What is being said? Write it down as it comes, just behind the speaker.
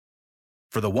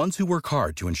For the ones who work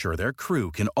hard to ensure their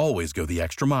crew can always go the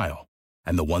extra mile,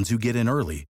 and the ones who get in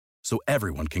early so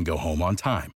everyone can go home on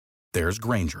time, there's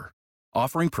Grainger,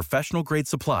 offering professional-grade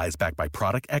supplies backed by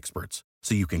product experts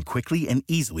so you can quickly and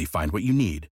easily find what you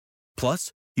need.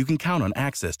 Plus, you can count on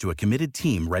access to a committed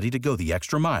team ready to go the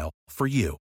extra mile for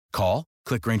you. Call,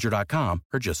 click Grainger.com,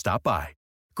 or just stop by.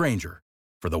 Grainger,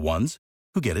 for the ones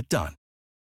who get it done.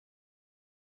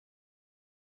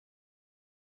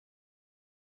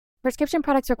 Prescription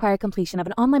products require completion of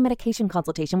an online medication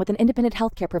consultation with an independent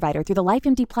healthcare provider through the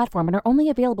LifeMD platform and are only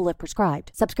available if prescribed.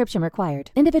 Subscription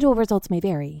required. Individual results may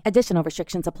vary. Additional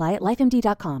restrictions apply at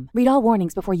lifemd.com. Read all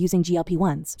warnings before using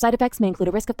GLP-1s. Side effects may include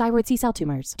a risk of thyroid C-cell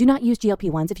tumors. Do not use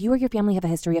GLP-1s if you or your family have a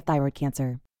history of thyroid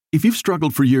cancer. If you've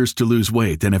struggled for years to lose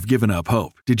weight and have given up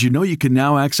hope, did you know you can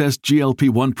now access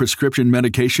GLP-1 prescription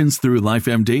medications through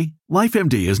LifeMD?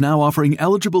 LifeMD is now offering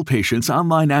eligible patients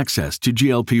online access to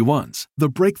GLP-1s, the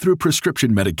breakthrough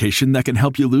prescription medication that can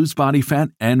help you lose body fat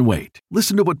and weight.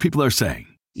 Listen to what people are saying.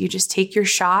 You just take your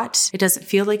shot. It doesn't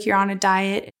feel like you're on a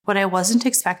diet. What I wasn't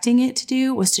expecting it to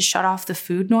do was to shut off the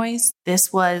food noise.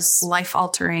 This was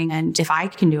life-altering, and if I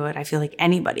can do it, I feel like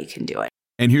anybody can do it.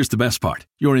 And here's the best part.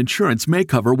 Your insurance may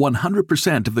cover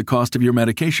 100% of the cost of your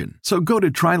medication. So go to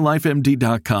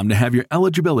TryLifeMD.com to have your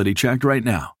eligibility checked right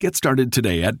now. Get started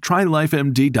today at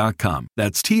TryLifeMD.com.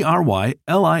 That's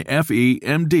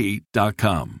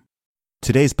TryLifeMD.com.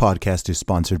 Today's podcast is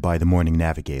sponsored by The Morning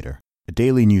Navigator, a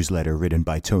daily newsletter written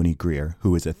by Tony Greer,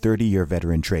 who is a 30-year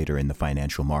veteran trader in the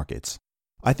financial markets.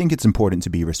 I think it's important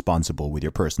to be responsible with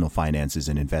your personal finances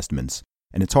and investments,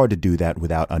 and it's hard to do that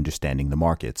without understanding the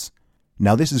markets.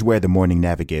 Now, this is where the Morning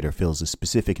Navigator fills a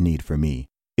specific need for me.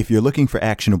 If you're looking for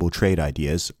actionable trade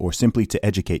ideas or simply to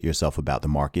educate yourself about the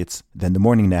markets, then the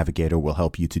Morning Navigator will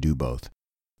help you to do both.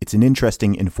 It's an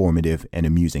interesting, informative, and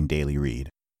amusing daily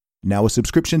read. Now, a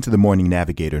subscription to the Morning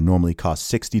Navigator normally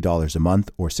costs $60 a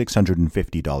month or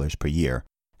 $650 per year.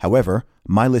 However,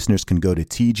 my listeners can go to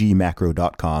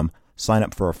tgmacro.com, sign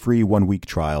up for a free 1-week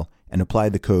trial, and apply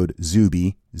the code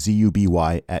ZUBY,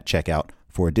 Z-U-B-Y, at checkout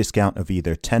for a discount of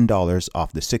either $10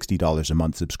 off the $60 a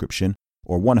month subscription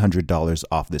or $100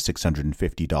 off the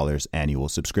 $650 annual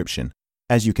subscription.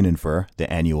 As you can infer, the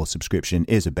annual subscription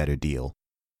is a better deal.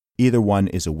 Either one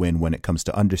is a win when it comes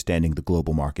to understanding the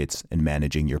global markets and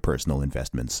managing your personal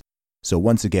investments. So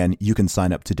once again, you can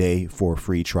sign up today for a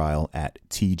free trial at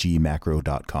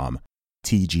tgmacro.com.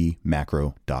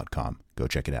 tgmacro.com. Go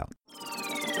check it out.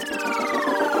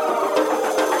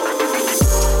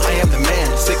 I am the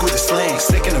man, sick with the slang,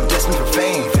 sick and I'm destined for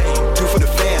fame. Do for the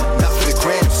fam, not for the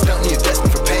gram, stunting you're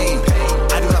destined for pain.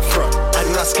 I do not front, I do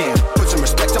not scam, put some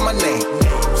respect on my name.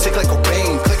 Sick like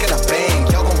Cobain, click and I bang,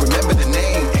 y'all gon' remember the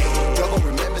name. Y'all gon'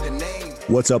 remember the name.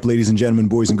 What's up, ladies and gentlemen,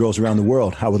 boys and girls around the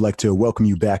world? I would like to welcome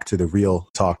you back to the Real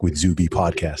Talk with Zuby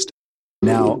podcast.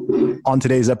 Now, on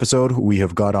today's episode, we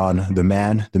have got on the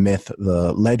man, the myth,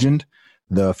 the legend,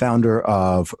 the founder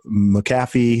of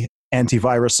McAfee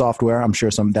antivirus software. I'm sure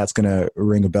that's going to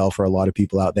ring a bell for a lot of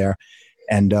people out there.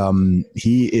 And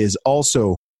he is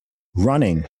also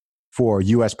running for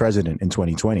U.S. president in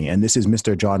 2020. And this is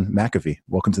Mr. John McAfee.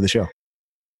 Welcome to the show.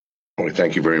 Well,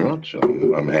 thank you very much.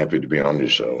 I'm happy to be on your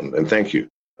show. And thank you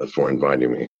for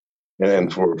inviting me.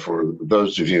 And for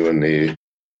those of you in the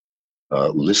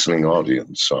listening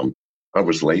audience, I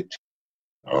was late.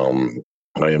 I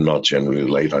am not generally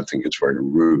late. I think it's very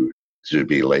rude to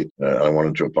be late. I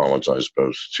wanted to apologize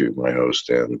both to my host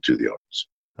and to the audience.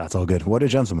 That's all good. What a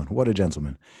gentleman. What a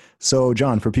gentleman. So,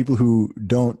 John, for people who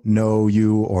don't know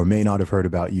you or may not have heard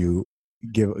about you,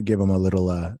 give them a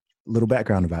little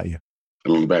background about you. A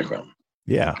little background.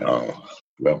 Yeah.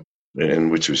 Well, in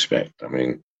which respect? I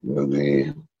mean,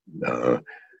 the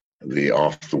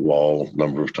off the wall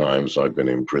number of times I've been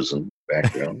in prison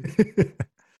background.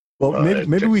 Well,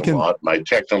 maybe we can. My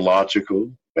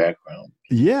technological background.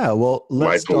 Yeah, well,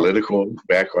 my political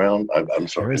background. I'm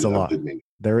sorry. There is a lot.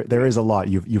 There is a lot.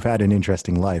 You've had an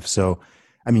interesting life. So,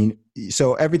 I mean,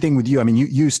 so everything with you. I mean,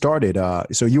 you started.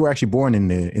 So you were actually born in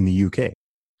the UK.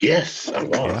 Yes, I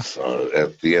was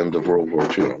at the end of World War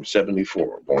II. I'm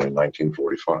 74, born in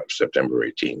 1945, September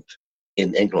 18th,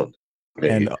 in England.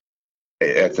 And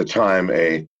at the time,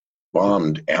 a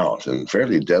bombed out and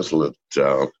fairly desolate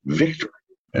victory,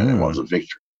 and it was a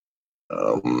victory.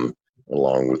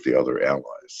 Along with the other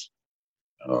allies,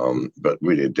 but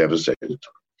really a devastated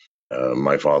time.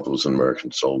 My father was an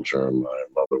American soldier. My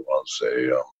mother was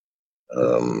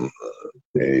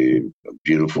a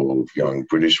beautiful young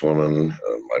British woman.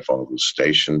 My father was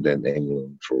stationed in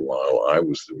England for a while. I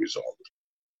was the result.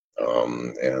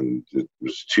 And it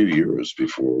was 2 years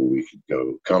before we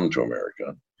could come to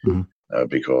America. Mm-hmm.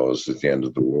 because at the end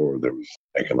of the war, there was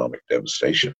economic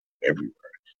devastation everywhere.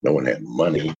 No one had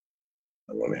money.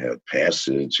 No one had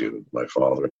passage. My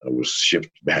father was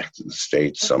shipped back to the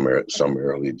States,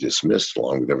 summarily dismissed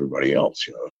along with everybody else.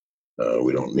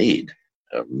 We don't need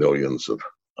millions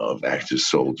of active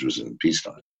soldiers in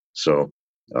peacetime. So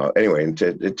anyway,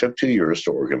 it took 2 years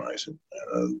to organize it.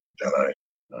 Then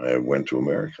I went to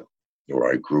America,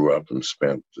 where I grew up and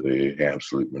spent the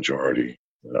absolute majority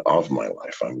of my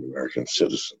life. I'm an American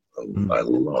citizen. I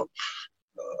love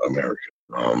America.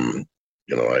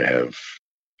 I have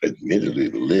admittedly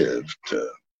lived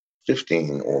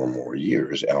 15 or more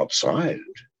years outside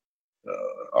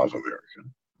of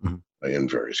America in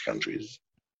various countries.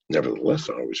 Nevertheless,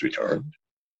 I always returned.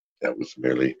 That was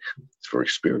merely for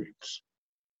experience.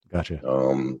 Gotcha.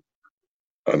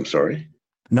 I'm sorry?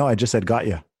 No, I just said got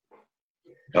you.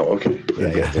 Oh, okay.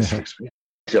 Yeah.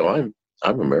 So I'm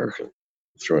American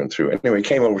through and through. Anyway, I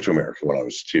came over to America when I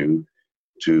was 2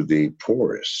 to the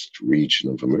poorest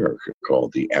region of America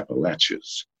called the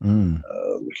Appalachians.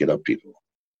 Look it up, people.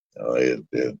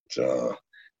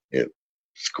 It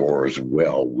scores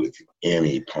well with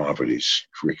any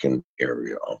poverty-stricken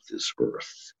area of this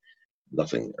earth.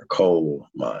 Nothing, coal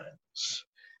mines,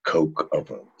 coke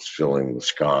ovens filling the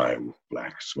sky with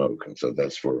black smoke. And so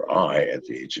that's where I, at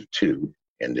the age of 2,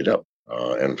 ended up.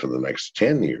 And for the next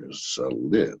 10 years,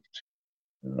 lived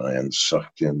and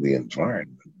sucked in the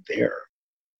environment there.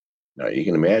 Now, you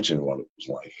can imagine what it was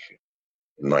like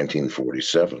in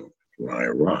 1947 when I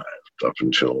arrived, up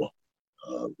until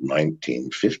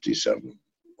 1957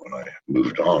 when I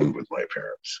moved on with my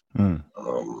parents.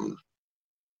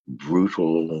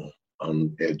 Brutal,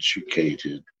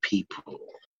 uneducated people.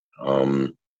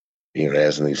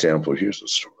 As an example, here's a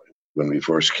story. When we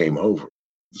first came over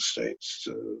the States,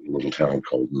 to a little town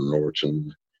called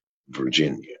Norton,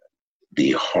 Virginia,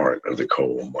 the heart of the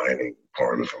coal mining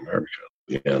part of America.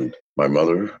 And my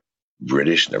mother,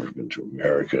 British, never been to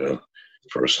America,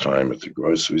 first time at the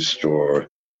grocery store.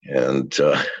 And,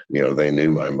 they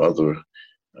knew my mother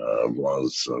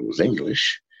was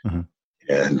English.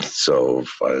 And so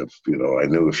I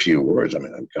knew a few words. I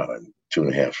mean, I'm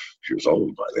 2.5 years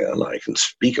old by then. I can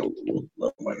speak a little.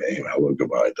 Know my name, hello,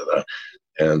 goodbye, da-da.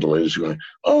 And the lady's going,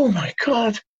 "Oh my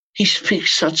God, he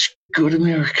speaks such good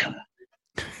American."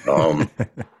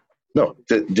 No,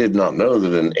 did not know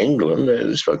that in England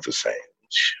they spoke the same.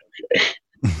 Okay.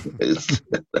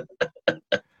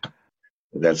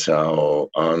 That's how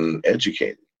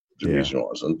uneducated the region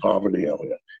was, and poverty,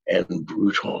 and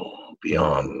brutal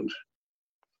beyond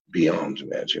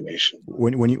imagination.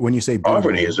 When you say brutal,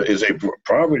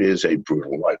 poverty is a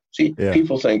brutal life. See,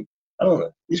 people think, I don't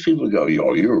know, these people go, you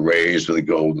were raised with a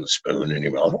golden spoon in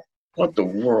your mouth. What the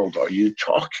world are you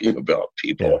talking about,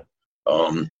 people?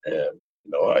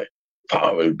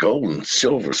 Golden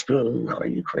silver spoon. Are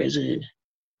you crazy?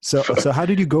 So how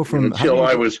did you go from until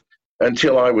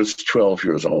I was 12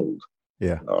 years old?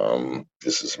 Yeah.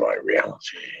 This is my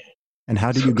reality. And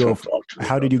how did you go?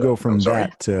 How did you go from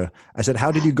that to? I said,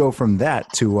 how did you go from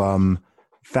that to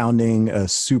founding a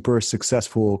super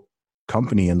successful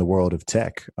company in the world of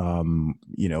tech?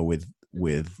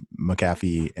 With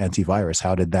McAfee Antivirus.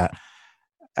 How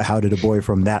did a boy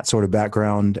from that sort of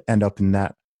background end up in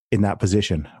that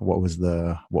position? What was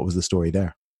the story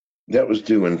there? That was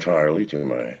due entirely to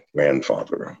my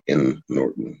grandfather in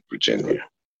Norton, Virginia.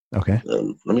 Okay.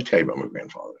 Let me tell you about my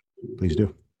grandfather. Please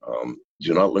do.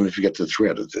 Do not let me forget the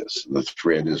thread of this. The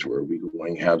thread is where we're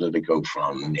going. How did it go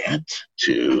from net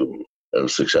to a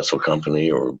successful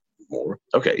company or more?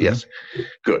 Okay, yes.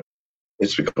 Good.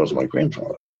 It's because of my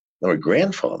grandfather. Now, my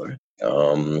grandfather,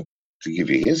 to give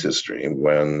you his history,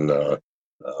 when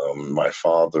my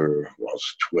father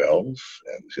was 12 and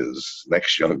his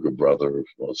next younger brother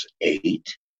was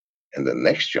 8, and the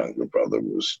next younger brother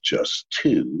was just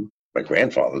 2, my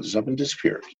grandfather just up and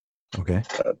disappeared. Okay.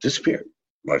 Disappeared.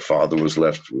 My father was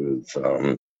left with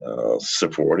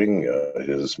supporting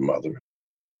his mother,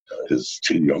 his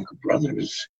 2 younger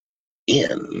brothers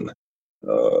in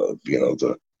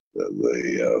the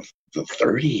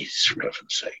 30s, for heaven's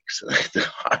sakes, the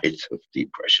height of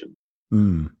depression.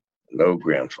 No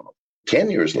grandfather.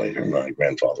 10 years later, my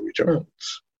grandfather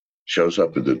returns, shows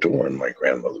up at the door, and my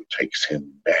grandmother takes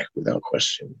him back without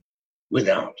question.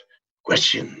 Without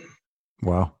question.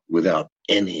 Wow. Without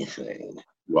anything.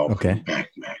 Welcome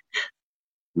back, Mac.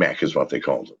 Mac is what they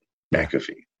called him.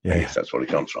 McAfee. Yeah. I guess that's what he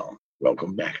comes from.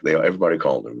 Welcome back. Everybody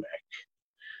called him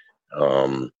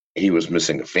Mac. He was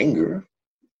missing a finger.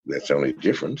 That's the only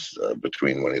difference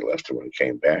between when he left and when he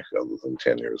came back, other than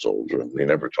 10 years older. And he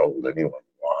never told anyone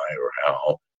why or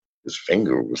how his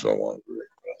finger was no longer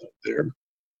there.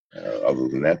 Other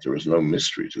than that, there was no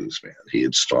mystery to this man. He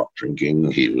had stopped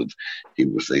drinking. He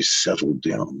was a settled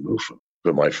down mofo.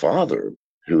 But my father,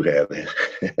 who had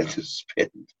to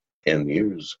spend 10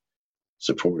 years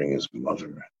supporting his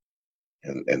mother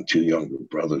and two younger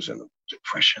brothers in a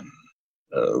depression,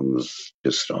 was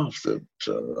pissed off that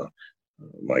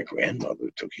my grandmother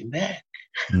took him back.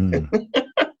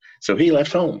 So he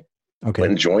left home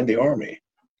and joined the army.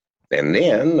 And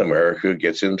then America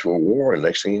gets into a war, and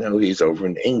next thing you know, he's over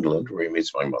in England where he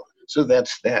meets my mother. So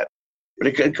that's that. But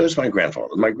it goes to my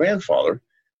grandfather. My grandfather,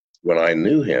 when I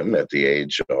knew him at the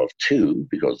age of 2,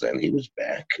 because then he was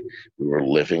back, we were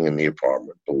living in the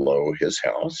apartment below his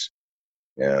house.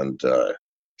 And to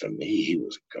me, he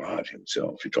was God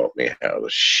himself. He taught me how to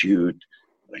shoot.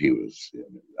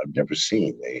 I've never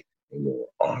seen a more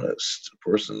honest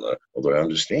person, although I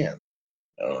understand.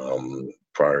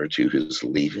 Prior to his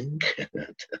leaving,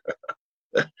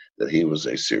 that he was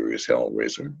a serious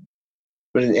hellraiser.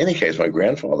 But in any case, my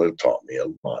grandfather taught me a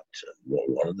lot.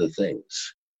 One of the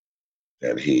things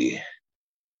that he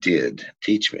did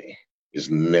teach me is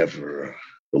never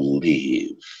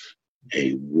believe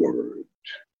a word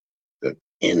that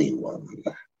anyone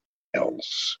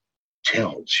else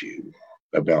tells you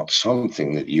about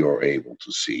something that you're able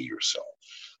to see yourself.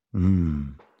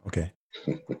 Okay.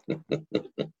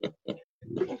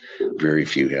 Very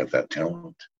few have that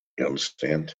talent. You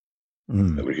understand?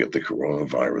 And we get the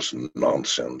coronavirus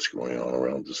nonsense going on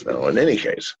around us now. In any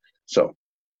case, so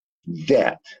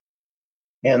that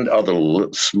and other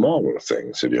smaller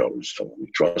things that he always told me: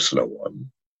 trust no one,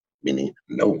 meaning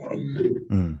no one.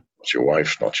 Not your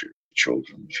wife, not your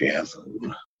children, if you have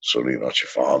them. Certainly not your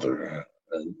father,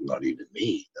 and not even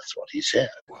me. That's what he said.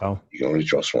 Wow. You can only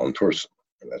trust one person,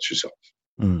 and that's yourself.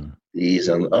 These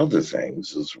and other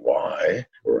things is why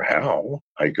or how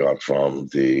I got from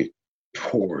the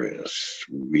poorest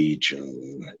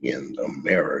region in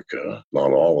America,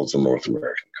 not all of the North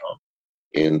American continent,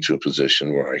 into a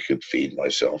position where I could feed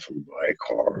myself and buy a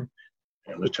car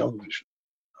and a television.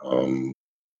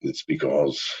 It's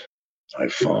because I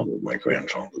followed my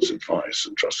grandfather's advice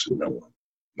and trusted no one,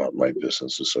 not my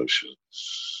business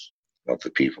associates, not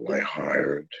the people I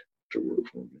hired to work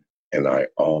for me. And I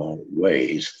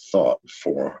always thought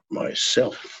for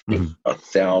myself. If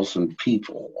 1,000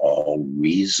 people all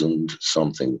reasoned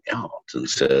something out and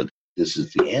said, this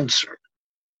is the answer,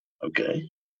 okay,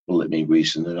 well, let me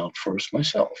reason it out first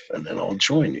myself, and then I'll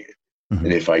join you.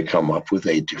 And if I come up with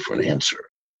a different answer,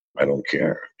 I don't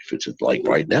care. If it's like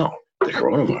right now, the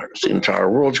coronavirus, the entire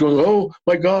world's going, oh,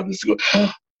 my God, it's going.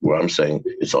 Well, I'm saying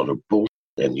it's all a bullshit,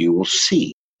 and you will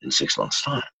see in 6 months'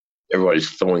 time. Everybody's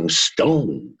throwing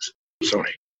stones.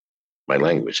 Sorry, my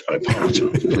language. I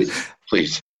apologize.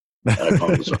 Please. I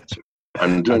apologize.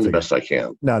 I'm doing the best I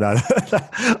can. No.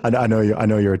 I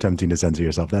know you're attempting to censor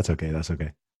yourself. That's okay.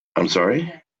 I'm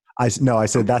sorry? I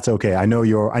said that's okay. I know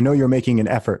you're making an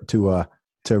effort to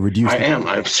reduce. I am.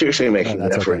 I'm seriously making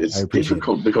an effort. Okay. It's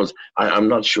difficult because I'm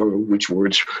not sure which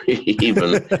words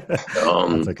even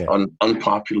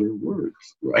unpopular words,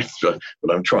 right? But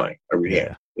I'm trying. I really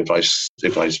am. If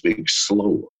I speak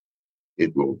slower,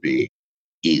 it will be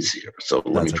easier. So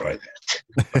let me try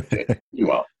that. Okay.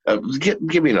 Well,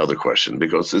 give me another question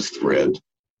because this thread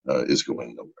is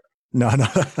going nowhere. No,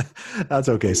 that's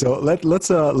okay. So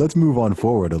let's move on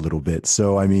forward a little bit.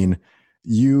 So I mean,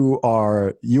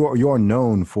 you're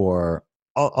known for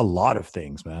a lot of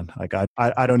things, man. Like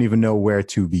I don't even know where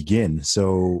to begin.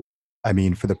 So I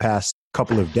mean, for the past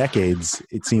couple of decades,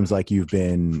 it seems like you've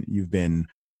been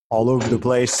all over the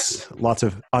place, lots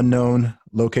of unknown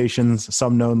locations,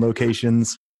 some known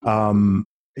locations.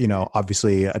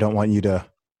 Obviously I don't want you to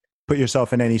put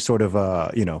yourself in any sort of,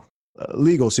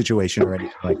 legal situation or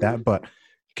anything like that, but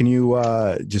can you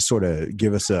just sort of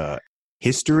give us a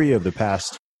history of the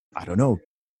past, I don't know,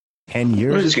 10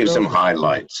 years? Let's just give some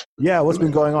highlights. Yeah. What's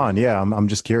been going on? Yeah. I'm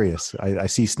just curious. I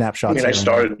see snapshots. I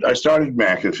started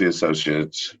McAfee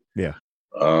Associates. Yeah.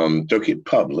 Took it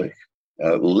public.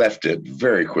 Left it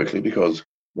very quickly because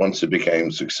once it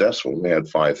became successful, we had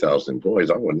 5,000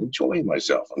 employees. I wasn't enjoying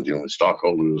myself. I'm dealing with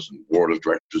stockholders and board of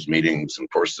directors meetings and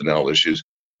personnel issues.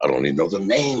 I don't even know the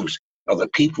names of the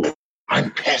people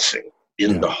I'm passing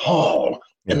in the hall,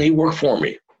 and they work for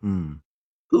me.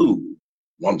 Who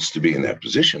wants to be in that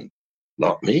position?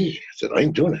 Not me. I said, I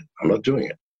ain't doing it. I'm not doing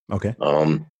it. Okay.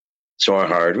 So I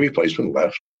hired a replacement,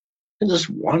 left, and just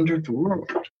wandered the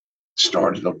world.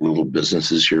 Started up little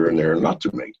businesses here and there, not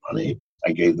to make money.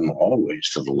 I gave them always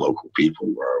to the local people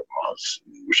where I was,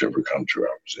 in whichever country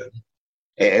I was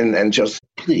in, and just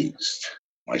pleased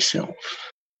myself.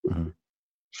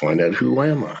 Find out who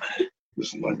am I.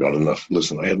 Listen, I got enough.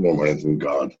 Listen, I had more money than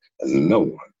God, and no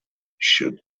one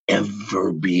should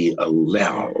ever be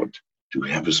allowed to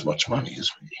have as much money as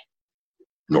me,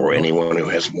 nor anyone who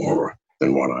has more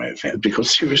than what I have had.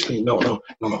 Because seriously, no,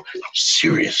 I'm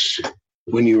serious.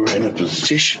 When you're in a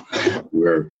position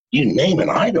where you name an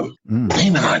item.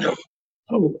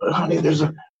 Oh, honey, there's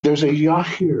a yacht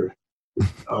here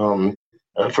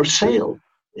for sale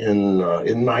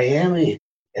in Miami.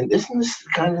 And isn't this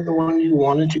kind of the one you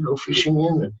wanted to go fishing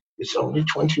in? It's only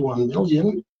 $21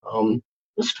 million.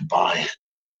 Let's buy it.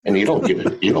 And you don't give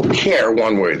it. You don't care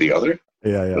one way or the other.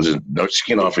 Yeah. There's no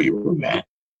skin off of your back.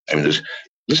 I mean,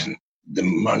 listen, the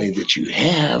money that you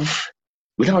have,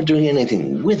 without doing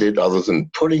anything with it other than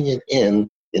putting it in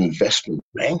investment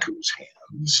bankers'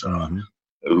 hands,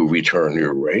 who return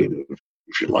your rate of,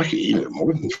 if you're lucky,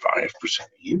 more than 5% a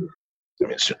year. I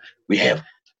mean, so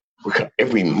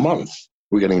every month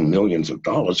we're getting millions of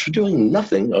dollars for doing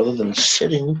nothing other than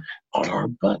sitting on our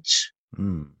butts.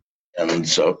 And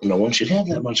so no one should have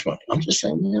that much money. I'm just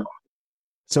saying now.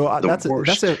 So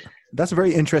that's a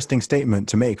very interesting statement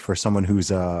to make for someone who's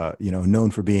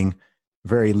known for being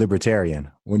very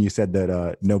libertarian. When you said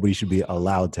that nobody should be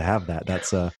allowed to have that,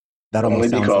 that's that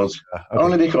almost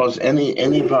only because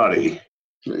anybody.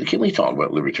 Can we talk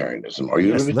about libertarianism? Are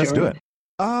you libertarian? Let's do it.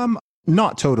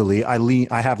 Not totally.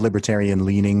 I have libertarian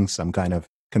leanings, some kind of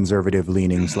conservative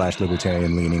leaning /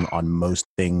 libertarian leaning on most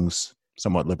things,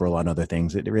 somewhat liberal on other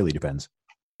things. It really depends.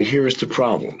 Here is the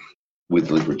problem with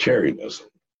libertarianism,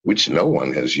 which no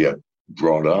one has yet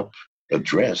brought up,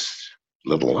 addressed,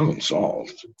 let alone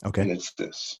solved. Okay. And it's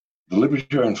this. The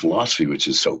libertarian philosophy, which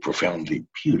is so profoundly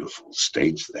beautiful,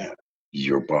 states that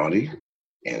your body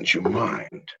and your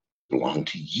mind belong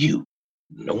to you,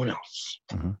 no one else.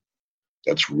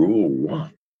 That's rule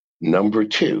one. Number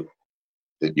two,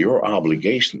 that your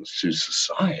obligations to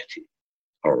society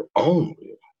are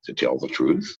only to tell the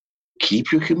truth,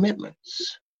 keep your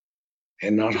commitments,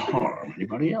 and not harm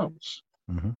anybody else.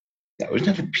 Now, isn't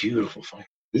that a beautiful thing?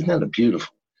 Isn't that a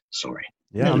beautiful? Sorry.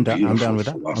 Yeah, I'm down with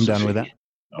that. I'm down with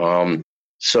that.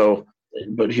 So,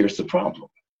 but here's the problem,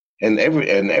 and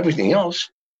everything else,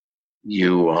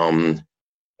 you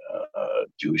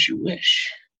do as you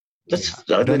wish.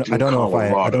 I don't know if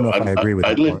I agree with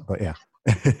that, but yeah.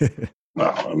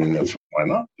 Well, I mean, why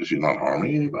not? If you're not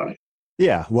harming anybody.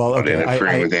 Yeah, well, okay. Not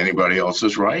interfering with anybody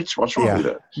else's rights. What's wrong with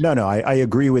that? No, I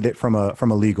agree with it from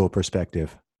a legal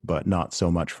perspective, but not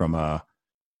so much from a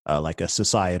like a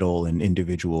societal and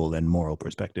individual and moral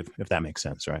perspective, if that makes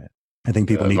sense, right? I think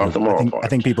people I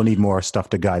think people need more stuff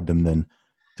to guide them than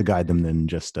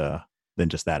just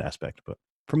that aspect. But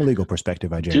from a legal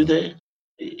perspective, I generally do they.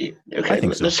 Okay,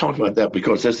 let's talk about that,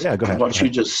 because what you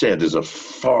just said is a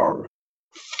far,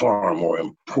 far more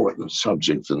important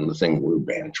subject than the thing we're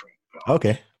bantering about.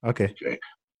 Okay.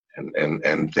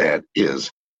 And that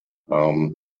is,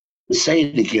 say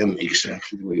it again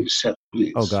exactly the way you said,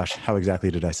 please. Oh gosh, how exactly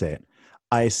did I say it?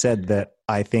 I said that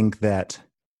I think that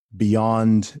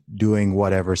beyond doing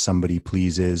whatever somebody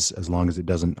pleases, as long as it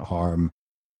doesn't harm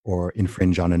or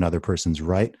infringe on another person's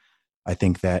right, I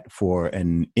think that for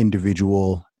an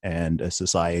individual and a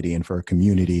society and for a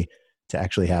community to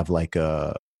actually have like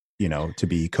to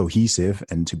be cohesive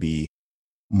and to be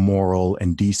moral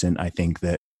and decent, I think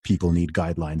that people need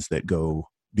guidelines that go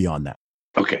beyond that.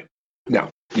 Okay. Now,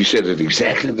 you said it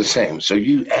exactly the same. So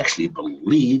you actually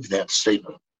believe that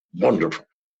statement. Wonderful.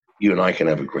 You and I can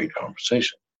have a great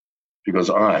conversation, because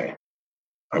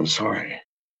I'm sorry,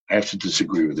 I have to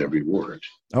disagree with every word.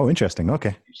 Oh, interesting.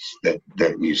 Okay.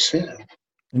 That you said.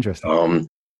 Interesting.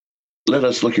 Let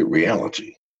us look at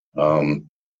reality. Who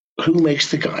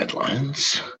makes the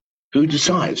guidelines? Who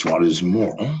decides what is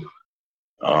moral?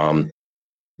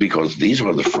 Because these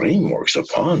are the frameworks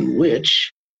upon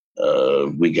which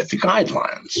we get the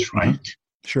guidelines, right?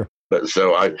 Sure. But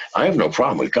so I have no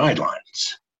problem with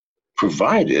guidelines,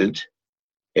 provided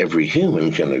every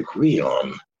human can agree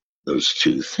on those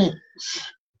two things.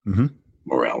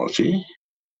 Morality,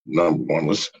 number one.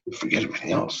 Let's forget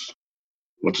everything else.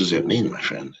 What does that mean, my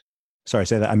friend? Sorry,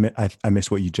 say that. I missed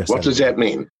what you just said. What does that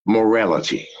mean?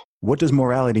 Morality. What does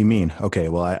morality mean? Okay,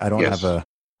 well, I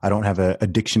don't have a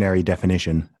dictionary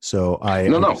definition, so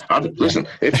listen.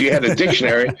 If you had a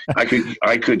dictionary,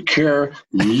 I could care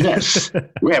less.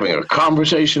 We're having a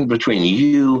conversation between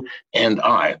you and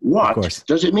I. What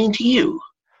does it mean to you?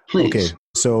 Please. Okay,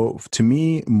 so to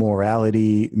me,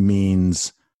 morality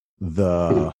means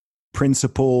the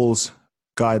principles,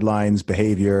 guidelines,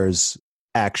 behaviors,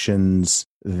 actions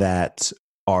that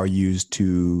are used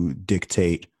to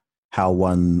dictate how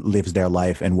one lives their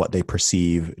life and what they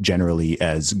perceive generally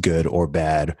as good or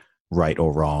bad, right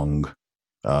or wrong,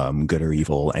 good or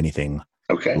evil, anything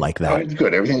like that. All right,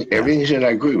 good. Everything you said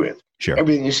I agree with. Sure.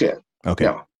 Everything you said.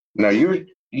 Okay. Now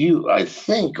you, I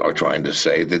think, are trying to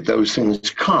say that those things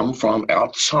come from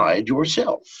outside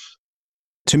yourself.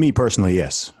 To me personally,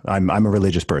 yes. I'm a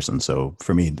religious person, so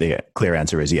for me, the clear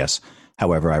answer is yes.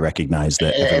 However, I recognize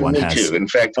that everyone and me has. too. In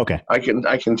fact, okay. I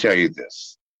can tell you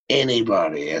this: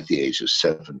 anybody at the age of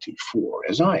 74,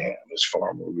 as I am, is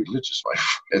far more religious, my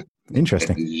friend.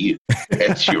 Interesting. Than you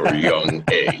at your young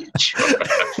age.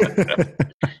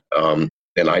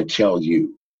 And I tell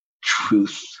you,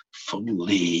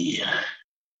 truthfully,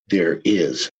 there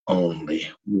is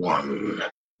only one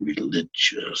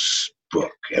religious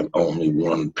book and only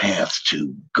one path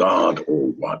to God, or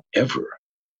whatever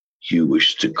you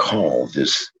wish to call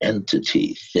this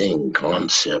entity, thing,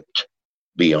 concept,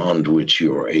 beyond which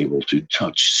you are able to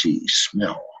touch, see,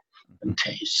 smell, and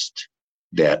taste.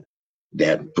 That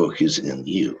book is in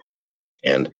you.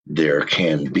 And there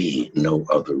can be no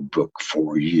other book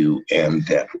for you, and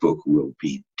that book will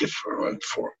be different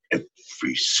for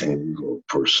every single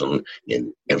person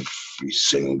in every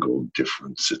single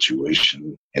different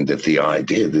situation. And that the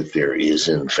idea that there is,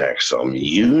 in fact, some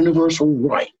universal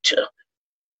right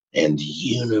and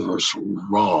universal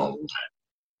wrong,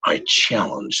 I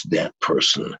challenge that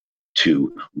person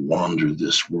to wander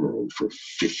this world for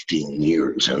 15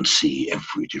 years and see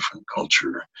every different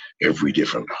culture, every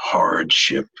different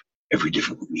hardship, every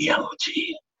different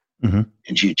reality. Mm-hmm.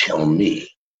 And you tell me,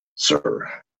 sir,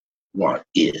 what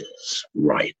is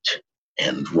right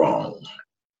and wrong?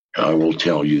 And I will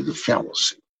tell you the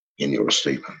fallacy in your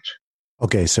statement.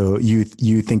 Okay, so you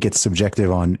think it's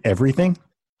subjective on everything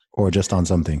or just on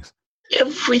some things?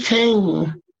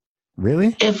 Everything.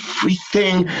 Really?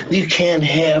 Everything. You can't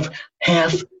have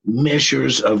half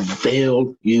measures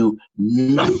avail you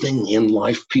nothing in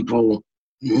life, people.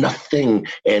 Nothing.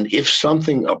 And if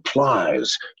something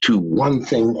applies to one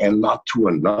thing and not to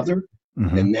another,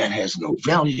 then that has no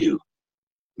value.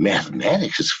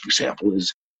 Mathematics, for example,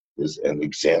 is an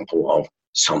example of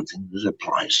something that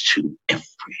applies to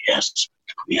every aspect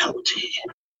of reality.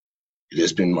 It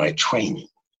has been my training.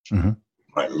 Mm-hmm.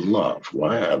 My love.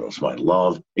 Wow, it was my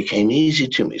love. It came easy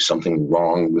to me. Something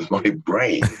wrong with my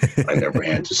brain. I never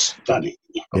had to study.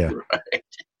 Yeah. Right?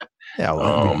 Yeah,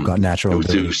 well, you've got natural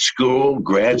ability. Through school,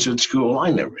 graduate school,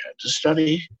 I never had to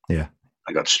study. Yeah.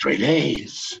 I got straight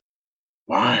A's.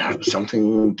 Why?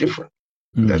 Something different.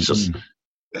 That's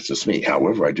just me.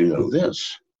 However, I do know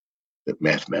this, that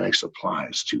mathematics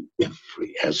applies to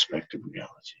every aspect of reality.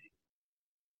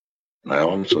 And I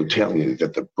also tell you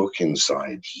that the book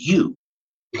inside you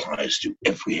applies to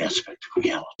every aspect of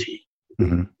reality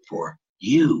for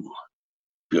you,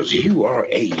 because you are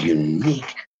a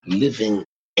unique living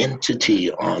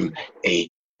entity on a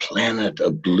planet,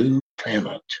 a blue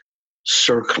planet,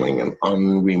 circling an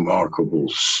unremarkable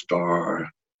star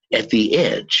at the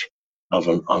edge of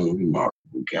an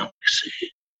unremarkable galaxy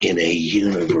in a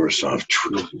universe of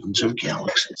trillions of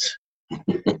galaxies.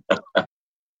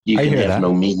 You can have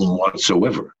no meaning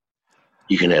whatsoever.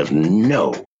 You can have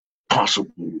no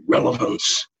possible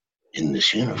relevance in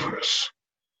this universe.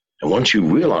 And once you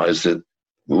realize that,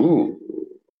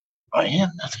 I am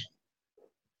nothing.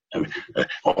 I mean,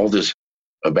 all this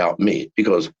about me,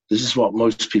 because this is what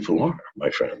most people are, my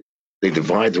friend. They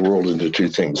divide the world into two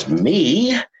things,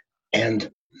 me and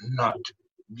not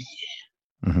me.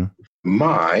 Mm-hmm.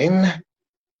 Mine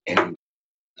and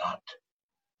not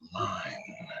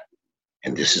mine.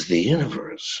 And this is the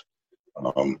universe.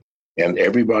 And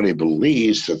everybody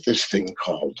believes that this thing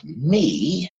called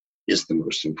me is the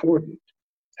most important.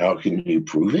 How can you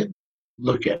prove it?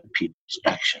 Look at people's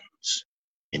actions.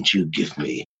 And you give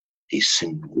me a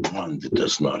single one that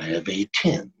does not have a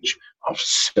tinge of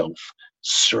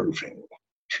self-serving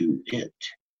to it.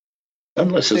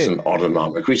 Unless it's an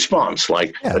autonomic response,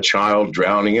 like a child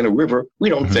drowning in a river. We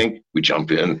don't think, we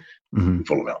jump in,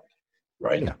 pull them out,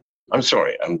 right? Yeah. I'm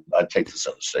sorry. I take this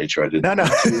on the stage. Right? No.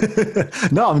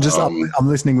 No, I'm just, I'm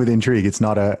listening with intrigue. It's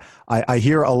not I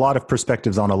hear a lot of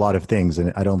perspectives on a lot of things,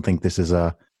 and I don't think this is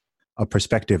a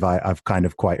perspective I've kind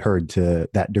of quite heard to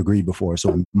that degree before.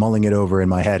 So I'm mulling it over in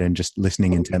my head and just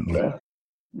listening intently. Yeah.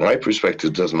 My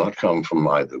perspective does not come from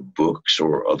either books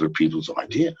or other people's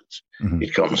ideas.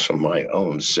 It comes from my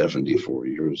own 74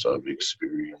 years of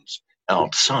experience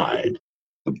outside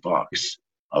the box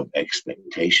of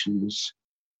expectations,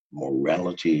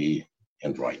 morality,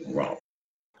 and right and wrong.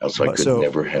 Else I could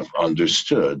never have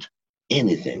understood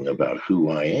anything about who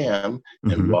I am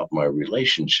and what my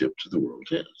relationship to the world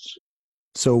is.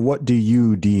 So what do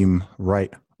you deem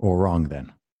right or wrong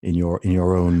then in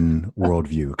your own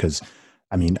worldview? Because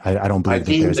I mean, I don't believe I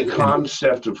deem the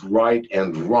concept of right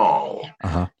and wrong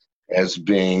as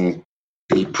being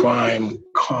the prime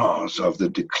cause of the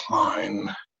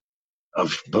decline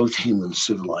of both human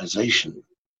civilization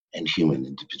and human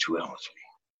individuality.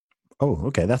 Oh,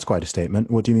 okay. That's quite a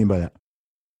statement. What do you mean by that?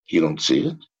 You don't see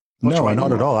it? No,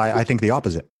 not at all. I think the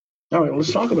opposite. All right,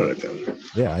 let's talk about it then.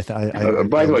 Yeah.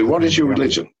 By the way, what is your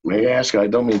religion? May I ask? I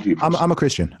don't mean to be personal. I'm a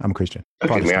Christian. Okay,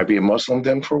 Protestant. may I be a Muslim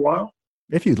then for a while?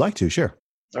 If you'd like to, sure.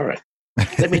 All right.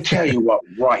 Let me tell you what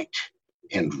right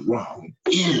and wrong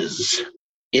is.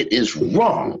 It is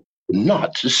wrong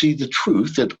not to see the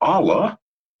truth that Allah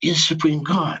is supreme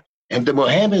God and that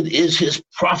Muhammad is his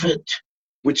prophet,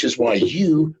 which is why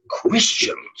you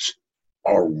Christians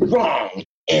are wrong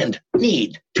and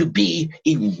need to be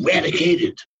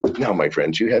eradicated. Now, my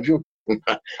friends, you have your...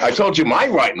 I told you my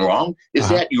right and wrong. Is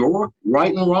that your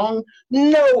right and wrong?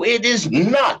 No, it is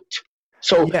not.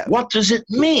 So what does it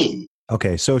mean?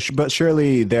 Okay, but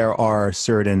surely there are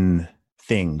certain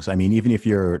things. I mean, even if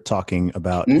you're talking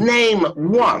about... Name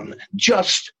one,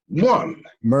 just one.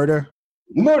 Murder?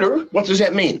 Murder? What does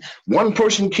that mean? One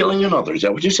person killing another. Is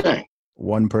that what you're saying?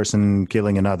 One person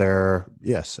killing another,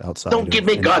 yes, outside. Don't give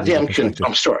me goddamn...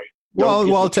 I'm sorry.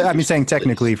 I'm saying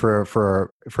technically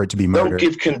for it to be murder. Don't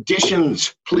give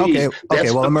conditions, please.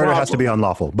 Okay. Well, a murder has to be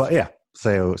unlawful, but yeah.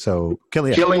 So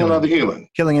killing another human,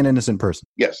 killing an innocent person.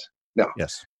 Yes. No.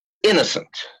 Yes. Innocent.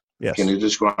 Yes. Can you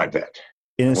describe that?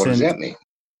 Innocent. What does that mean?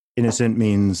 Innocent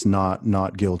means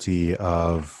not guilty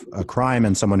of a crime,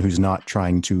 and someone who's not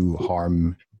trying to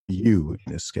harm you.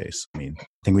 In this case, I mean, I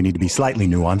think we need to be slightly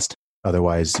nuanced.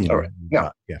 Otherwise, All right.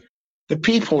 Now, the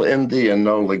people in the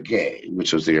Enola Gay,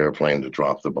 which was the airplane that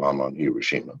dropped the bomb on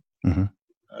Hiroshima,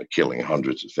 killing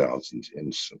hundreds of thousands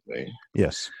instantly.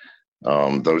 Yes.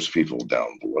 Those people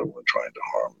down below were trying to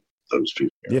harm those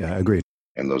people. Yeah, agreed.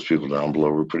 And those people down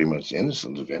below were pretty much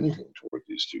innocent of anything toward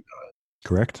these two guys.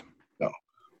 Correct. Now,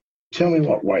 tell me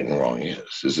what right and wrong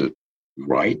is. Is it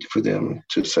right for them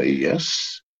to say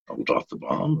yes, don't drop the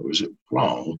bomb, or is it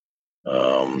wrong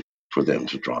for them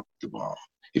to drop the bomb?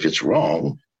 If it's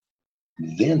wrong,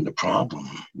 then the problem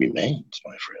remains,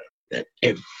 my friend, that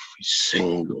every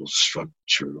single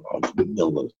structure of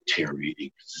military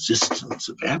existence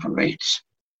evaporates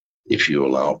if you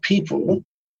allow people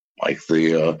like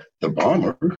the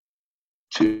bomber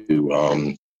to,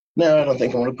 no, I don't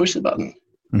think I want to push the button.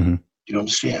 Mm-hmm. You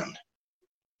understand?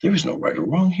 There is no right or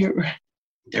wrong here.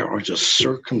 There are just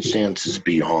circumstances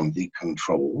beyond the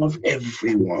control of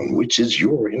everyone, which is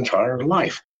your entire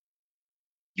life.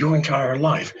 Your entire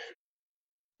life.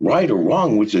 Right or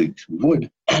wrong would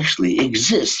actually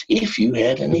exist if you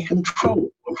had any control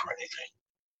over anything,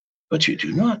 but you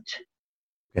do not.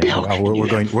 Yeah,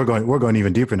 we're going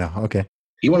even deeper now. Okay.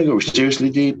 You want to go seriously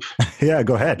deep? Yeah,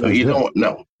 go ahead. No, you don't.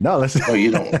 No,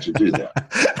 you don't want to do that.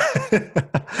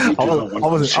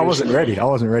 I wasn't ready. I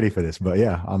wasn't ready for this, but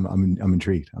yeah, I'm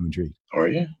intrigued. Are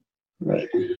you? Right.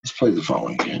 Let's play the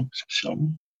following game. So,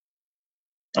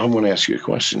 I'm going to ask you a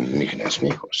question, and you can ask me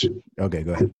a question. Okay,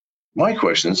 go ahead. My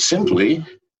question is simply,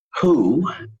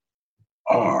 who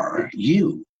are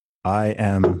you? I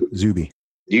am Zuby.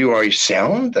 You are a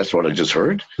sound? That's what I just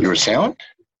heard. You're a sound?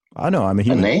 I know. I'm a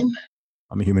human. A name?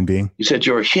 I'm a human being. You said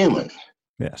you're a human.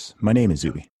 Yes. My name is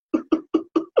Zuby.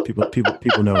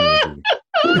 People know me as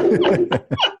Zuby.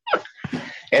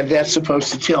 And that's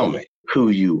supposed to tell me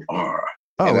who you are.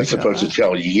 Oh, and that's supposed to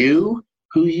tell you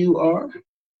who you are?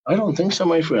 I don't think so,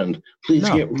 my friend. Please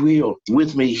get real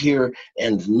with me here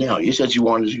and now. You said you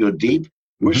wanted to go deep.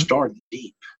 We're starting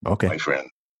deep, my friend.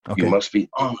 Okay. You must be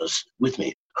honest with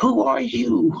me. Who are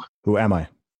you? Who am I?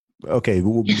 Okay.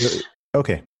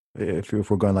 Okay. If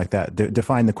we're going like that,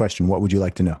 define the question. What would you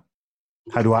like to know?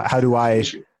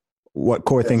 What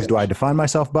core things do I define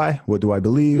myself by? What do I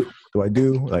believe? What do I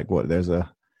do? Like what? There's a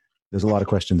lot of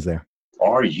questions there.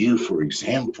 Are you, for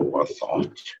example, a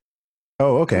thought?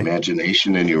 Oh, okay.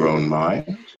 Imagination in your own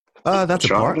mind? That's a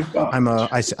part.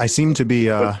 I seem to be,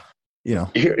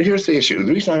 Here's the issue.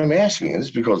 The reason I'm asking is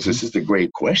because this is the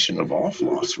great question of all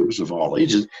philosophers of all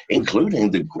ages, including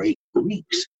the great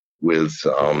Greeks, with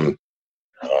the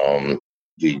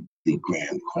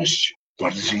grand question.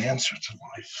 What is the answer to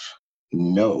life?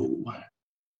 Know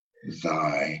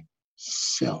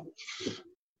thyself.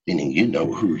 Meaning you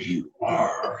know who you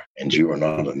are, and you are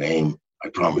not a name. I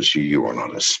promise you, you are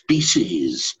not a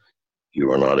species.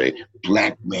 You are not a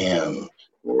black man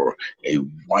or a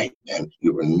white man.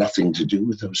 You are nothing to do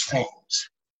with those things.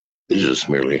 They're just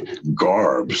merely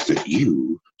garbs that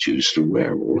you choose to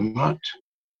wear or not.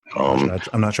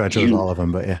 I'm not sure I chose all of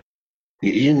them, but yeah.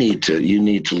 You need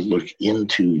to look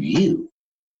into you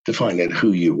to find out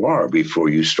who you are before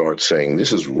you start saying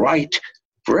this is right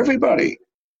for everybody.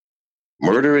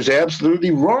 Murder is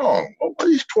absolutely wrong. Oh,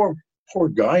 these poor poor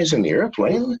guys in the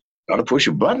airplane got to push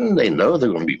a button. They know they're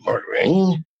going to be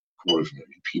murdering 250,000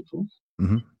 people.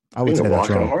 Mm-hmm. I would say that's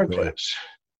wrong. A hard place.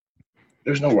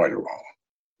 There's no right or wrong.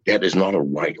 That is not a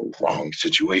right or wrong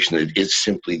situation. It is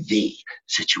simply the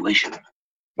situation.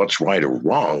 What's right or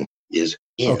wrong is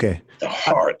in the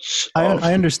hearts of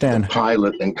I understand. The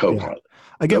pilot and co-pilot.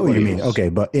 I get what you mean. Okay,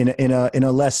 but in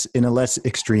a less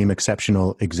extreme,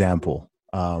 exceptional example,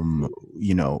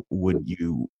 would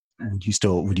you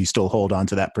still hold on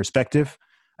to that perspective?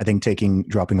 I think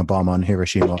dropping a bomb on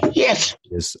Hiroshima. Yes.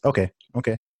 Is okay.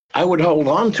 I would hold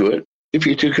on to it if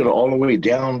you took it all the way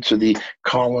down to the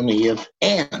colony of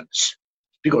ants,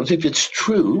 because if it's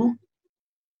true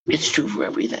for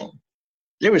everything.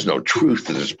 There is no truth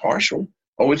that is partial.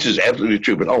 Oh, this is absolutely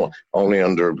true, but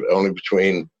only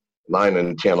between 9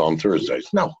 and 10 on Thursdays.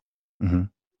 No. Mm-hmm.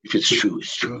 If it's true,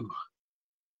 it's true.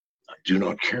 I do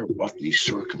not care what these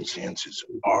circumstances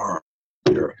are.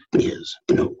 There is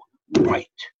no right,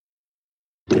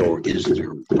 nor is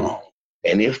there wrong.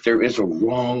 And if there is a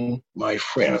wrong, my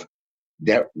friend,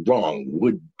 that wrong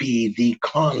would be the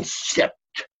concept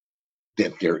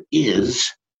that there is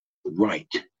right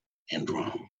and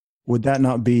wrong. Would that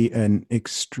not be an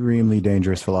extremely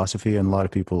dangerous philosophy in a lot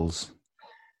of people's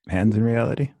hands in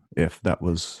reality, if that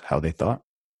was how they thought?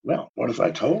 Well, what if I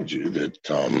told you that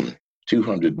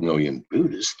 200 million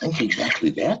Buddhists think exactly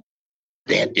that?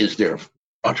 That is their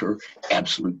utter,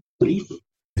 absolute belief.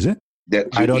 Is it?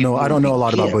 I don't know a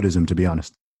lot about Buddhism, to be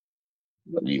honest.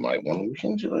 Well, you might want to look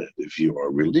into it if you are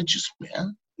a religious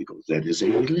man, because that is a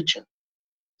religion.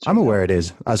 I'm aware it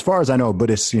is. As far as I know,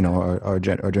 Buddhists, are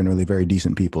generally very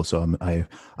decent people. So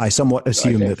I somewhat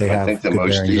assume that they have. I think the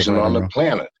most decent on the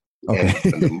planet. Okay.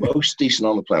 And the most decent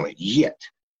on the planet. Yet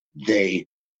they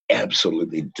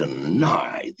absolutely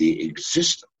deny the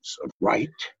existence of right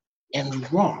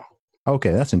and wrong.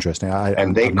 Okay, that's interesting.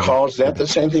 They cause that the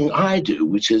same thing I do,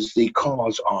 which is the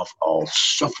cause of all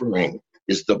suffering,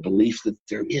 is the belief that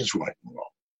there is right and wrong.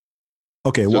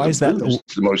 Okay, so why is that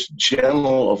the most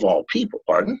general of all people?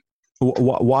 Pardon?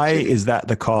 Why is that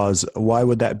the cause? Why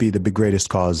would that be the greatest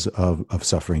cause of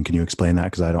suffering? Can you explain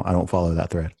that? Because I don't follow that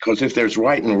thread. Because if there's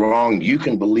right and wrong, you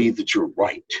can believe that you're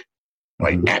right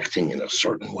by acting in a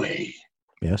certain way.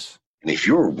 Yes. And if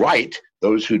you're right,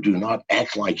 those who do not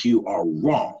act like you are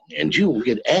wrong, and you will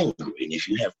get angry. And if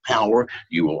you have power,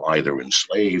 you will either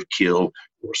enslave, kill,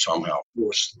 or somehow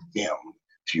force them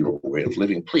to your way of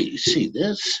living. Please see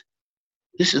this.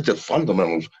 This is the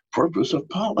fundamental purpose of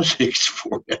politics,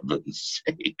 for heaven's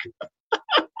sake.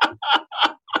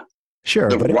 Sure.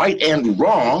 The right and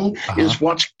wrong is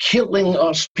what's killing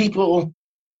us people.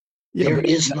 There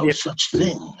is no such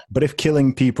thing. But if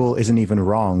killing people isn't even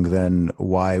wrong, then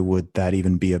why would that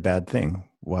even be a bad thing?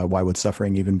 Why would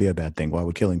suffering even be a bad thing? Why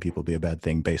would killing people be a bad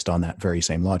thing based on that very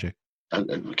same logic?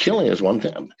 Killing is one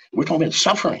thing. We're talking about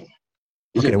suffering.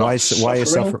 Why is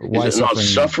not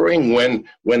suffering when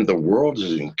the world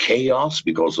is in chaos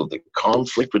because of the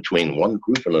conflict between one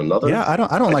group and another? Yeah, I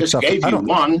don't like suffering. I just gave you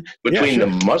one between the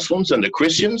Muslims and the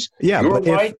Christians. Yeah, you're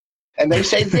right, and they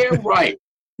say they're right.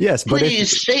 Yes, but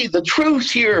please say the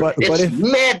truth here. It's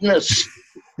madness.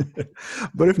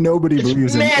 But if nobody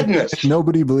believes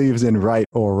in right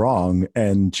or wrong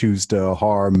and choose to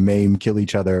harm, maim, kill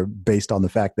each other based on the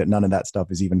fact that none of that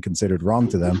stuff is even considered wrong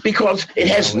to them. Because it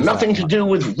has nothing to do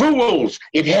with rules.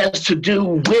 It has to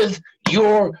do with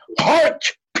your heart,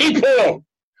 people.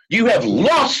 You have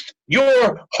lost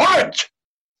your heart.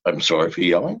 I'm sorry for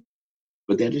yelling,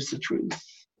 but that is the truth.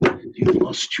 You've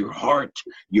lost your heart.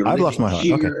 I've lost my heart.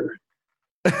 Here.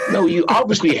 Okay. No, you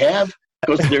obviously have.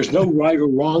 Because there's no right or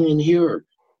wrong in here.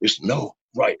 There's no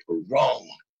right or wrong.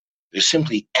 There's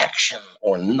simply action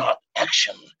or not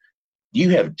action. You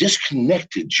have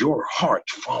disconnected your heart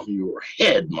from your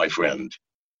head, my friend.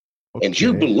 Okay. And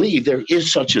you believe there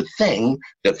is such a thing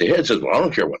that the head says, well, I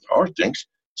don't care what the heart thinks.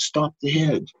 Stop the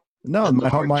head. No, my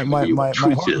heart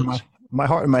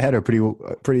and my head are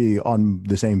pretty on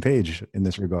the same page in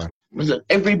this regard.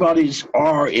 Everybody's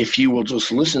are, if you will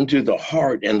just listen to the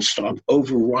heart and stop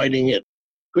overriding it.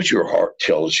 Because your heart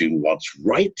tells you what's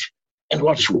right and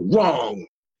what's wrong.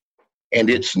 And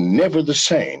it's never the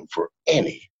same for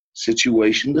any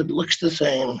situation that looks the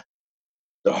same.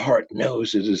 The heart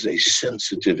knows it is a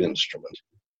sensitive instrument.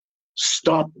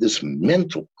 Stop this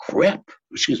mental crap,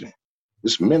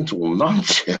 this mental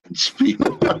nonsense,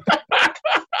 people.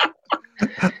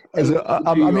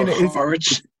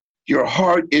 Your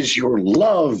heart is your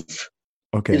love.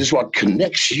 Okay. It is what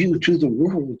connects you to the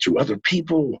world, to other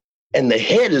people. And the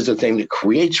head is the thing that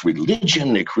creates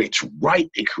religion, it creates right,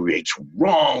 it creates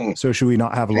wrong. So should we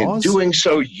not have laws? In doing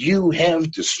so, you have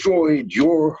destroyed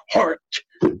your heart.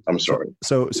 I'm sorry.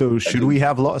 So should we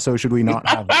have law? So should we not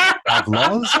have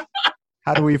laws?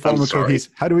 How do we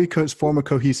form a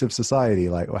cohesive society?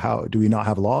 Like, how do we not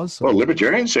have laws? Well,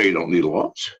 libertarians say you don't need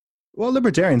laws. Well,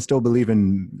 libertarians still believe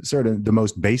in the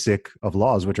most basic of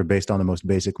laws, which are based on the most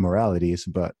basic moralities.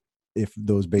 But if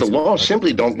those basic the laws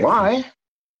simply don't lie,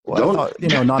 well,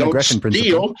 non-aggression don't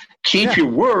steal, principle. keep your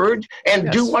word,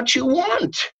 and do what you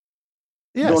want.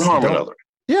 Yes, don't harm another.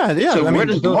 Yeah. So where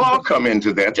does law come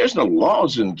into that? There's no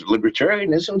laws in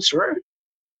libertarianism, sir.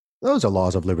 Those are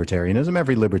laws of libertarianism.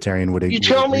 Every libertarian would. You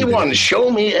tell me one.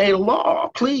 Show me a law,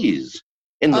 please.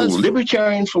 In the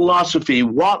libertarian philosophy,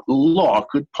 what law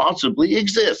could possibly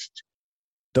exist?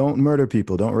 Don't murder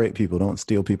people. Don't rape people. Don't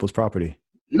steal people's property.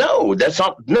 No,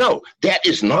 that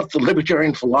is not the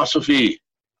libertarian philosophy.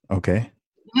 Okay.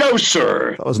 No,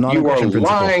 sir. That was not you are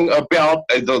lying about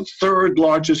the third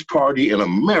largest party in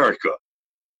America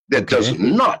that does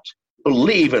not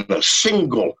believe in a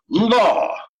single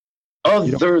law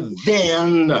other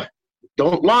than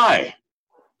don't lie,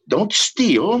 don't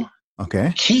steal.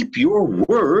 Okay. Keep your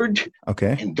word.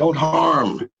 Okay. And don't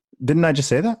harm. Didn't I just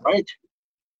say that? Right.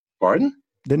 Pardon?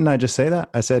 Didn't I just say that?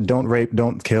 I said don't rape,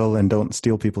 don't kill, and don't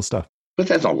steal people's stuff. But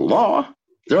that's a law.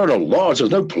 There are no laws.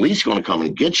 There's no police going to come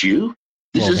and get you.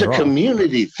 This is a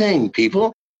community thing,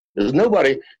 people. There's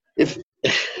nobody. I'm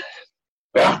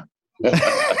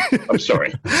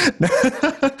sorry.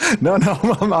 No.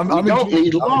 You don't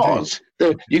need laws.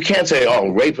 You can't say,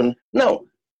 raping. No.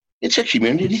 It's a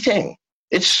community thing.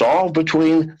 It's solved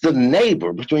between the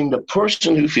neighbor, between the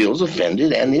person who feels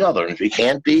offended and the other. And if it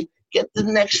can't be, get the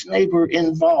next neighbor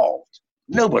involved.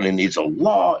 Nobody needs a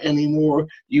law anymore.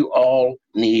 You all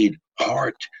need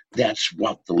heart. That's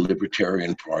what the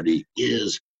Libertarian Party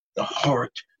is. The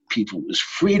heart, people, is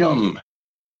freedom.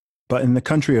 But in the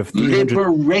country of 300,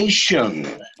 liberation.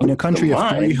 In a country of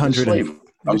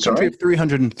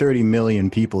 330 million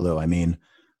people, though, I mean,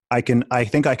 I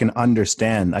think I can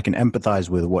understand, I can empathize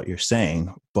with what you're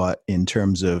saying, but in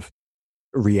terms of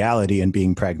reality and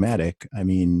being pragmatic, I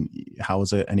mean, how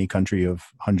is any country of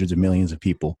hundreds of millions of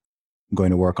people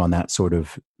going to work on that sort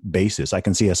of basis? I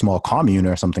can see a small commune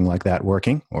or something like that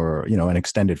working, or, an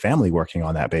extended family working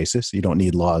on that basis. You don't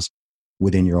need laws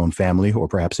within your own family or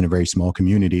perhaps in a very small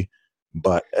community.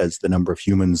 But as the number of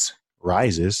humans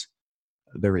rises,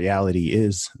 the reality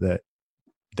is that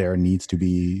there needs to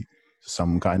be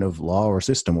some kind of law or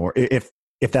system, or if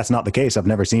that's not the case, I've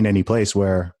never seen any place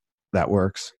where that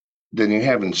works. Then you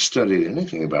haven't studied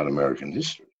anything about American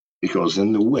history, because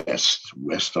in the west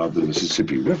of the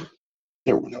Mississippi River,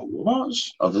 there were no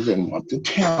laws other than what the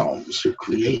towns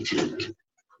created.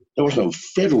 There was no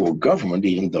federal government,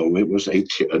 even though it was an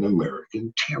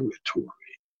American territory.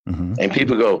 Mm-hmm. And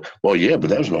people go, well, yeah, but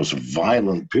that was the most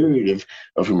violent period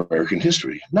of American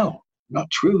history. No, not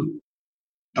true.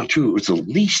 Not true. It's the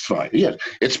least violent. Yeah,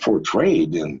 it's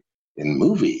portrayed in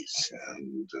movies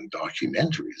and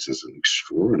documentaries as an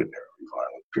extraordinarily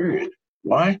violent period.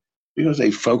 Why? Because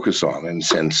they focus on and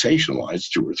sensationalize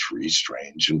 2 or 3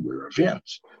 strange and rare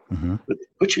events. Mm-hmm. But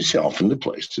put yourself in the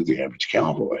place of the average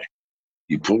cowboy.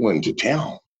 You pull into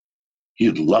town.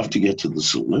 You'd love to get to the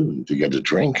saloon to get a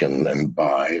drink and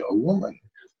buy a woman.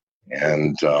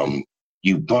 And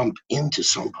you bump into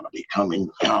somebody coming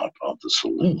out of the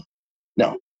saloon.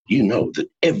 Now, you know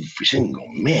that every single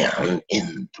man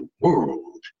in the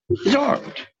world is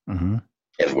armed and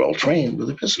well-trained with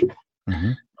a pistol.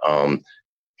 Mm-hmm.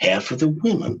 Half of the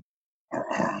women are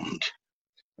armed.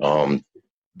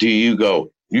 Do you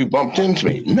go, you bumped into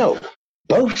me? No.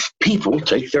 Both people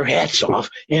take their hats off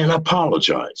and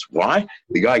apologize. Why?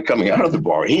 The guy coming out of the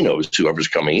bar, he knows whoever's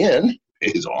coming in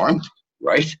is armed,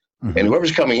 right? Mm-hmm. And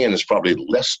whoever's coming in is probably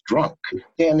less drunk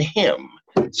than him.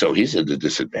 So he's at a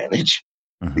disadvantage.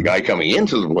 Mm-hmm. The guy coming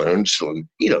into the wound,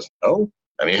 he doesn't know.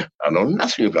 I mean, I know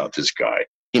nothing about this guy.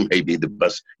 He may be the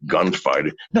best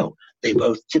gunfighter. No, they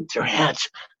both tip their hats.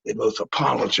 They both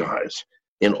apologize.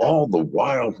 In all the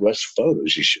Wild West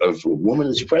photos of a woman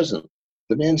as present,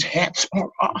 the men's hats are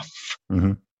off.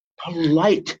 Mm-hmm.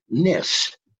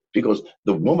 Politeness. Because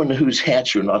the woman whose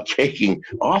hat you're not taking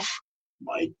off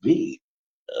might be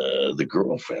the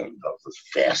girlfriend of the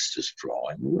fastest draw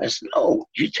in the West. No,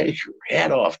 you take your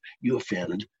hat off, you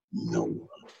offend no one.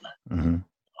 Mm-hmm.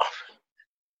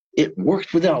 It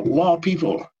worked without law,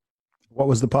 people. What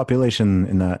was the population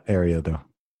in that area, though?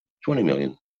 20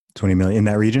 million. 20 million in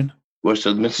that region? West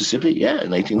of the Mississippi, yeah,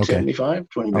 in 1975,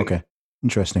 20 million. Okay,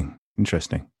 interesting.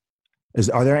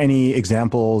 Are there any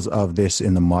examples of this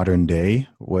in the modern day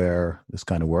where this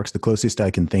kind of works? The closest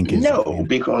I can think is... No,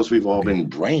 because we've all been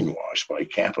brainwashed by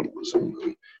capitalism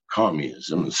and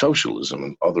communism and socialism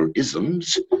and other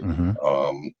isms.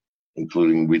 Mm-hmm.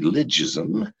 including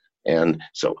religion. And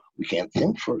so we can't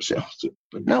think for ourselves.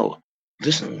 But no,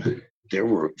 listen,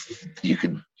 you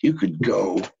could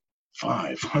go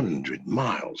 500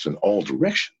 miles in all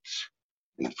directions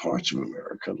in parts of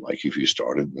America, like if you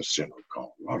started in the center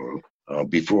of Colorado,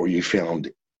 before you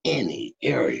found any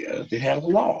area that had a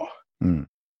law. Mm.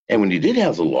 And when you did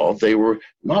have the law, they were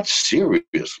not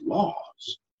serious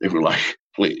laws. They were like,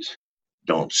 please,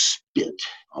 don't spit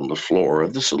on the floor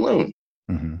of the saloon,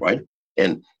 right?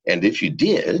 And if you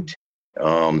did,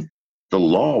 the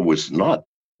law was not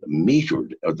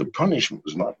metered, or the punishment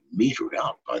was not metered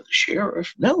out by the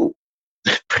sheriff. No,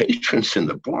 the patrons in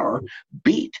the bar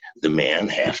beat the man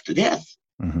half to death.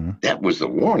 That was the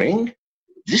warning.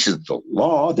 This is the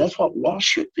law. That's what law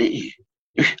should be.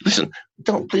 Listen,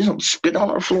 please don't spit on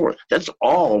our floor. That's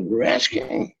all we're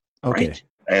asking. Okay. Right?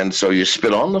 And so you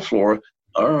spit on the floor.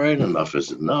 All right, enough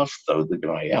is enough. Throw the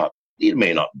guy out. You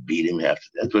may not beat him half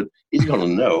to death, but he's going to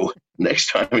know next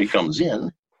time he comes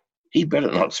in, he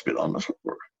better not spit on the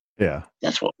floor. Yeah.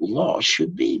 That's what law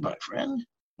should be, my friend.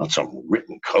 Not some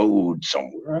written code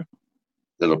somewhere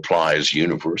that applies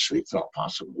universally. It's not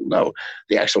possible. No,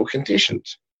 the actual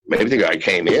conditions. Maybe the guy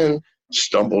came in,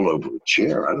 stumbled over a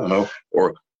chair, I don't know,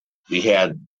 or he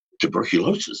had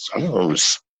tuberculosis. I don't know,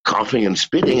 was coughing and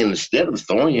spitting, and instead of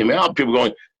throwing him out, people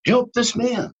going, help this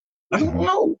man. I don't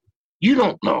know. You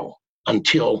don't know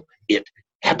until it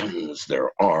happens. There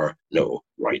are no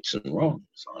rights and wrongs.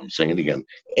 I'm saying it again,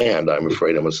 and I'm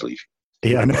afraid I must leave.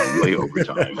 Yeah, I'm way over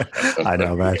time. I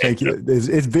know, man. Thank you.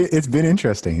 It's been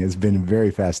interesting. It's been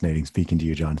very fascinating speaking to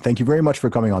you, John. Thank you very much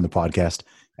for coming on the podcast.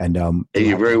 And hey,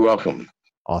 you're very welcome.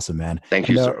 Awesome, man. Thank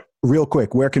you, sir. Real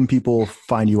quick, where can people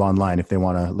find you online if they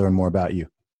want to learn more about you?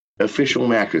 Official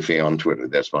McAfee on Twitter.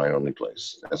 That's my only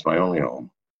place. That's my only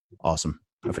home. Awesome.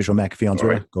 Official McAfee on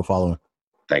Twitter. Right. Go follow him.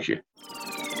 Thank you.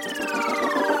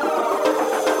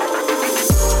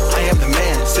 I am the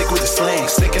man, sick with the slang,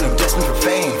 sick and I'm destined for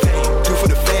fame. Do for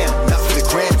the fam, not for the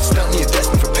gram, stunting you're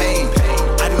destined for pain.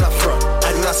 I do not front,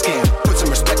 I do not scam, put some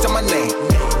respect on my name.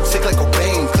 Sick like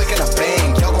Cobain, click and I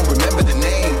bang, y'all gon' remember the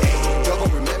name. Y'all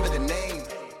gon' remember the name.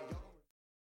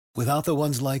 Without the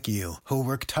ones like you, who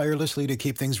work tirelessly to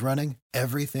keep things running,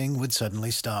 everything would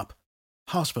suddenly stop.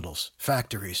 Hospitals,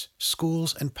 factories,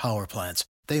 schools, and power plants,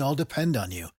 they all depend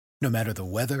on you. No matter the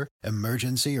weather,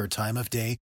 emergency, or time of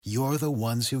day, you're the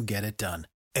ones who get it done.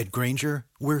 At Grainger,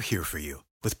 we're here for you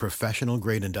with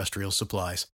professional-grade industrial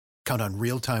supplies. Count on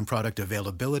real-time product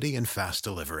availability and fast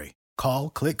delivery. Call,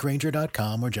 click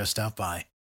Grainger.com, or just stop by.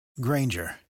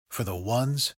 Grainger, for the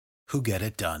ones who get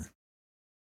it done.